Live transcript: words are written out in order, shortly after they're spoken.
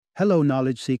Hello,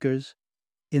 knowledge seekers.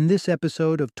 In this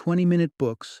episode of 20-Minute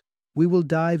Books, we will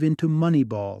dive into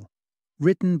Moneyball,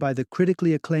 written by the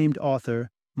critically acclaimed author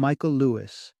Michael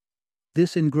Lewis.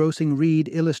 This engrossing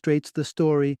read illustrates the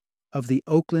story of the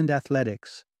Oakland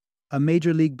Athletics, a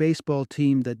Major League Baseball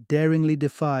team that daringly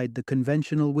defied the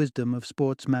conventional wisdom of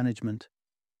sports management.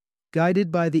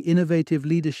 Guided by the innovative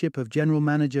leadership of General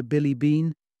Manager Billy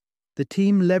Beane, the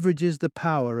team leverages the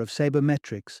power of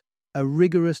sabermetrics, a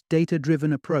rigorous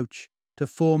data-driven approach to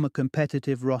form a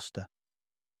competitive roster.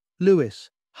 Lewis,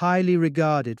 highly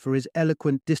regarded for his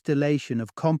eloquent distillation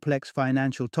of complex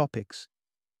financial topics,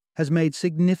 has made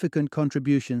significant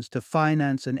contributions to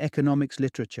finance and economics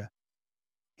literature.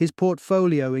 His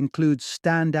portfolio includes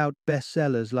standout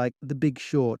bestsellers like The Big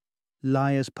Short,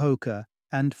 Liar's Poker,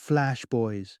 and Flash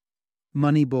Boys.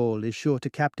 Moneyball is sure to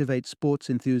captivate sports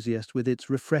enthusiasts with its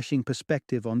refreshing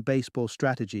perspective on baseball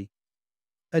strategy.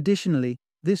 Additionally,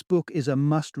 this book is a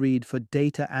must-read for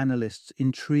data analysts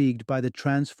intrigued by the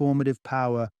transformative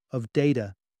power of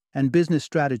data and business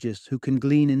strategists who can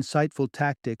glean insightful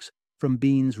tactics from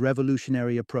Beane's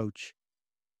revolutionary approach.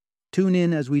 Tune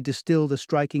in as we distill the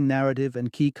striking narrative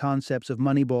and key concepts of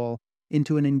Moneyball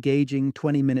into an engaging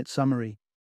 20-minute summary.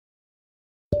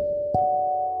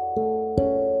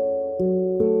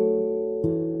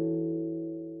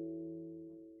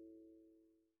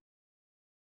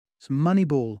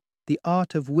 Moneyball, The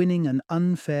Art of Winning an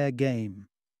Unfair Game.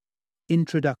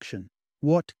 Introduction.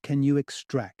 What can you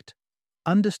extract?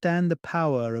 Understand the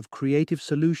power of creative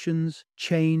solutions,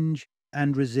 change,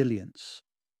 and resilience.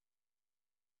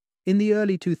 In the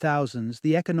early 2000s,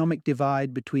 the economic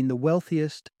divide between the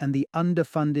wealthiest and the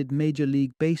underfunded Major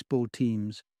League Baseball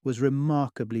teams was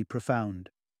remarkably profound.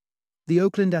 The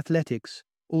Oakland Athletics,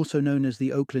 also known as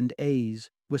the Oakland A's,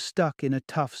 were stuck in a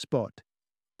tough spot.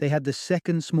 They had the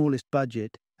second smallest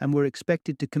budget and were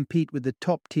expected to compete with the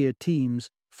top-tier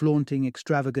teams, flaunting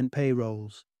extravagant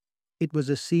payrolls. It was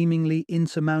a seemingly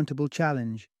insurmountable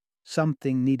challenge.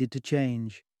 Something needed to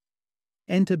change.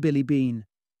 Enter Billy Beane,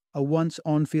 a once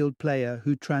on-field player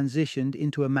who transitioned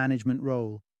into a management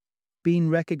role. Beane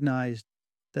recognized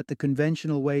that the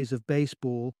conventional ways of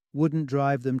baseball wouldn't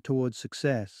drive them towards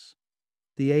success.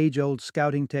 The age-old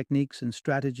scouting techniques and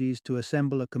strategies to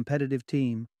assemble a competitive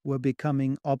team were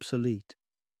becoming obsolete.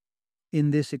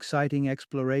 In this exciting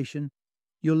exploration,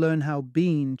 you'll learn how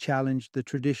Beane challenged the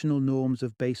traditional norms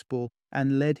of baseball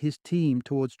and led his team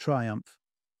towards triumph.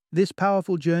 This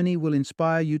powerful journey will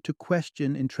inspire you to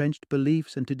question entrenched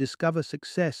beliefs and to discover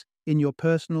success in your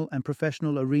personal and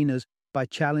professional arenas by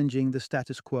challenging the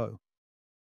status quo.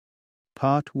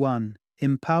 Part 1.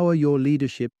 Empower your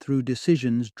leadership through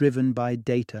decisions driven by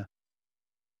data.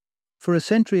 For a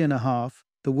century and a half,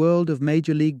 the world of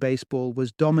Major League Baseball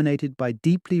was dominated by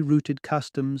deeply rooted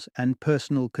customs and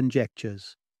personal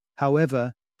conjectures.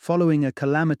 However, following a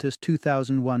calamitous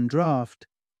 2001 draft,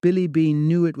 Billy Beane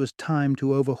knew it was time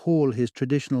to overhaul his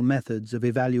traditional methods of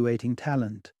evaluating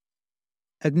talent.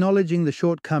 Acknowledging the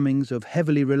shortcomings of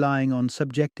heavily relying on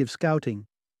subjective scouting,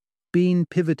 Beane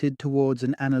pivoted towards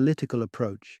an analytical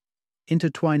approach,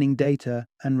 intertwining data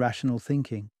and rational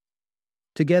thinking.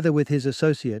 Together with his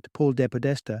associate, Paul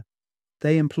DePodesta,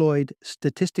 they employed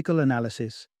statistical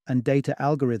analysis and data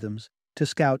algorithms to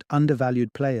scout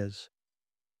undervalued players.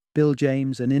 Bill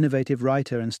James, an innovative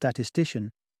writer and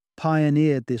statistician,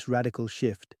 pioneered this radical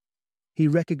shift. He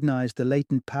recognized the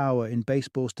latent power in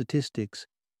baseball statistics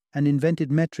and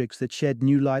invented metrics that shed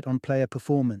new light on player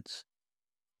performance.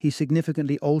 He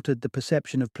significantly altered the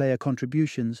perception of player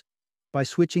contributions by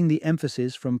switching the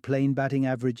emphasis from plain batting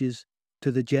averages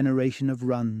to the generation of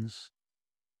runs.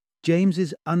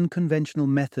 James's unconventional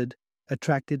method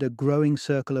attracted a growing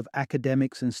circle of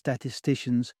academics and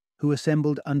statisticians who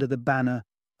assembled under the banner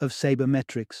of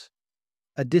sabermetrics,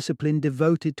 a discipline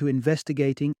devoted to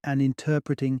investigating and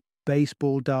interpreting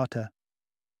baseball data.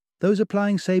 Those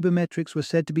applying sabermetrics were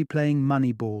said to be playing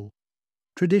Moneyball.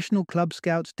 Traditional club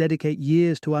scouts dedicate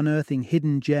years to unearthing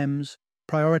hidden gems,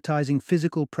 prioritizing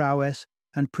physical prowess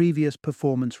and previous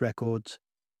performance records.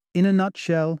 In a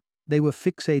nutshell, they were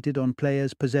fixated on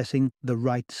players possessing the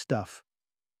right stuff.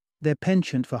 Their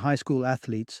penchant for high school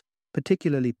athletes,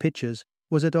 particularly pitchers,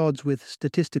 was at odds with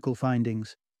statistical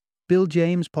findings. Bill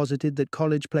James posited that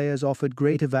college players offered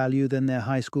greater value than their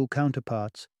high school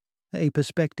counterparts, a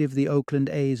perspective the Oakland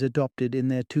A's adopted in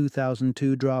their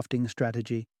 2002 drafting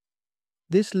strategy.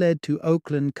 This led to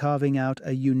Oakland carving out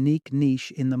a unique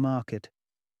niche in the market.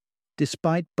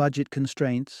 Despite budget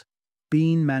constraints,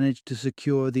 Beane managed to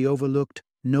secure the overlooked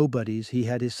nobodies he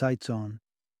had his sights on.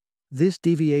 This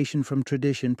deviation from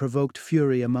tradition provoked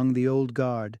fury among the old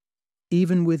guard.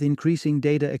 Even with increasing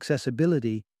data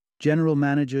accessibility, general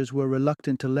managers were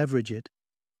reluctant to leverage it.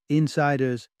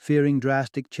 Insiders, fearing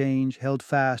drastic change, held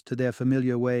fast to their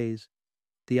familiar ways.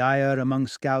 The ire among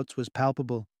scouts was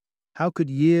palpable. How could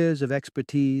years of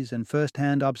expertise and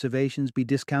first-hand observations be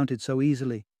discounted so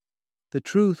easily? The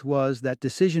truth was that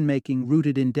decision-making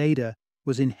rooted in data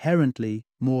was inherently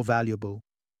more valuable.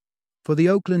 For the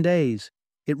Oakland A's,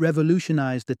 it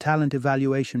revolutionized the talent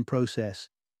evaluation process,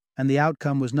 and the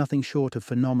outcome was nothing short of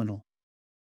phenomenal.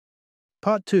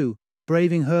 Part 2.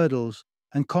 Braving hurdles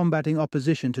and combating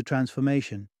opposition to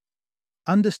transformation.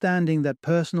 Understanding that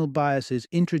personal biases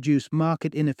introduce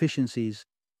market inefficiencies,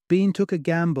 Bean took a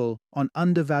gamble on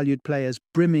undervalued players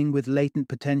brimming with latent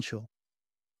potential.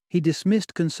 He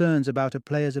dismissed concerns about a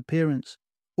player's appearance,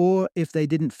 or if they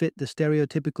didn't fit the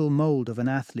stereotypical mold of an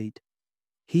athlete.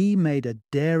 He made a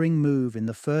daring move in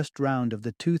the first round of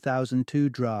the 2002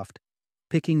 draft,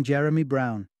 picking Jeremy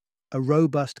Brown, a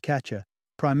robust catcher,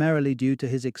 primarily due to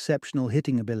his exceptional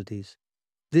hitting abilities.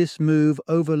 This move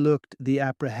overlooked the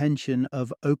apprehension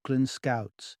of Oakland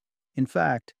scouts. In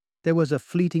fact, there was a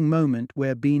fleeting moment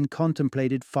where Bean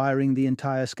contemplated firing the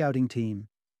entire scouting team.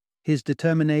 His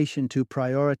determination to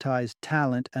prioritize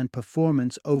talent and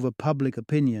performance over public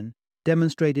opinion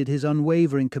demonstrated his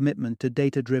unwavering commitment to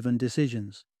data-driven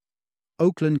decisions.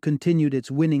 Oakland continued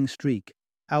its winning streak,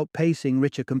 outpacing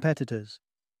richer competitors.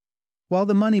 While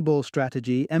the Moneyball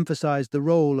strategy emphasized the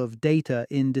role of data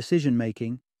in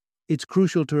decision-making, it's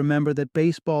crucial to remember that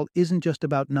baseball isn't just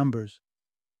about numbers.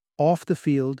 Off the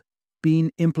field,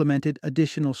 Bean implemented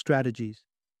additional strategies.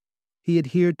 He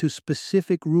adhered to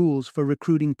specific rules for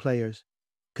recruiting players,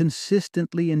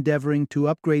 consistently endeavoring to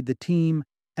upgrade the team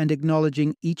and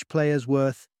acknowledging each player's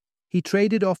worth. He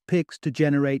traded off picks to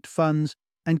generate funds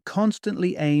and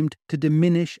constantly aimed to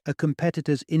diminish a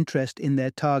competitor's interest in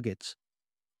their targets.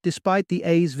 Despite the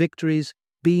A's victories,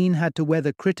 Bean had to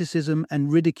weather criticism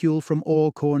and ridicule from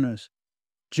all corners.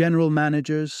 General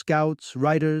managers, scouts,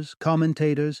 writers,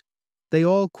 commentators, they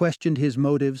all questioned his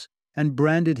motives and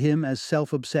branded him as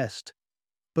self-obsessed.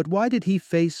 But why did he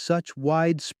face such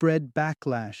widespread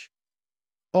backlash?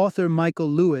 Author Michael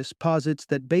Lewis posits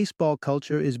that baseball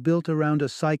culture is built around a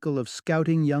cycle of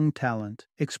scouting young talent,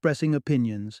 expressing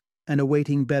opinions, and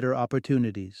awaiting better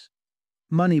opportunities.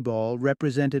 Moneyball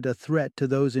represented a threat to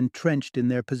those entrenched in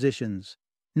their positions.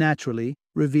 Naturally,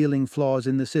 revealing flaws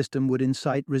in the system would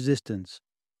incite resistance.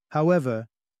 However,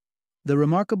 the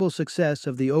remarkable success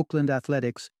of the Oakland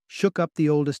Athletics shook up the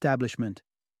old establishment.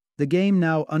 The game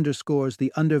now underscores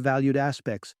the undervalued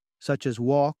aspects, such as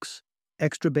walks,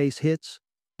 extra base hits,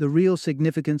 the real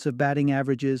significance of batting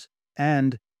averages,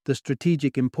 and the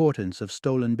strategic importance of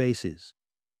stolen bases.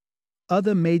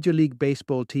 Other Major League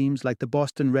Baseball teams like the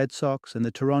Boston Red Sox and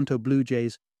the Toronto Blue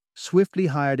Jays swiftly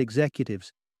hired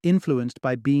executives influenced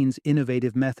by Bean's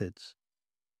innovative methods.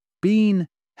 Bean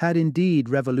had indeed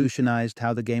revolutionized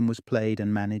how the game was played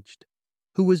and managed,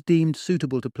 who was deemed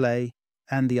suitable to play,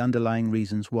 and the underlying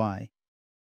reasons why.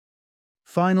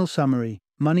 Final summary: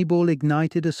 Moneyball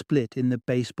ignited a split in the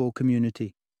baseball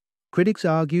community. Critics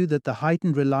argue that the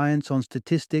heightened reliance on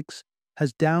statistics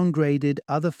has downgraded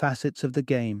other facets of the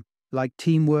game, like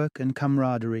teamwork and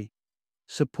camaraderie.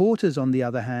 Supporters, on the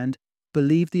other hand,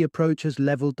 believe the approach has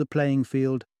leveled the playing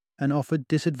field and offered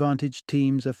disadvantaged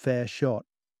teams a fair shot.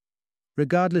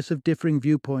 Regardless of differing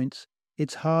viewpoints,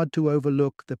 it's hard to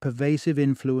overlook the pervasive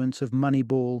influence of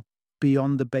Moneyball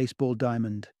beyond the baseball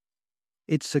diamond.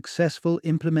 Its successful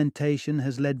implementation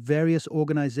has led various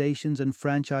organizations and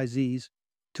franchisees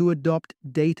to adopt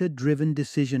data-driven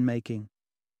decision-making.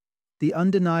 The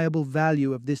undeniable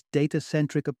value of this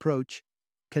data-centric approach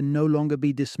can no longer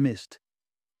be dismissed,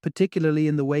 particularly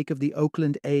in the wake of the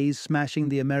Oakland A's smashing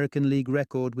the American League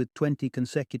record with 20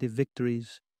 consecutive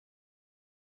victories.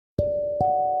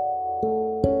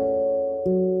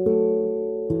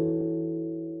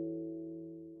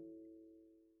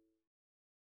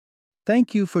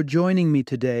 Thank you for joining me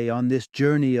today on this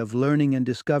journey of learning and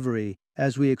discovery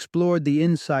as we explored the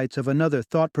insights of another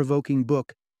thought-provoking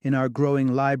book in our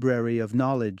growing library of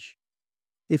knowledge.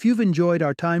 If you've enjoyed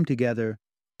our time together,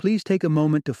 please take a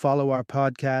moment to follow our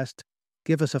podcast,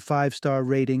 give us a 5-star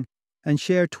rating, and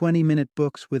share 20-minute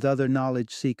books with other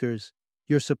knowledge seekers.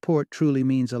 Your support truly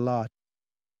means a lot.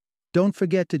 Don't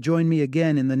forget to join me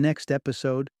again in the next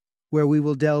episode, where we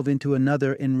will delve into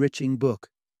another enriching book.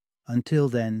 Until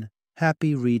then,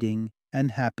 happy reading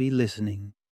and happy listening.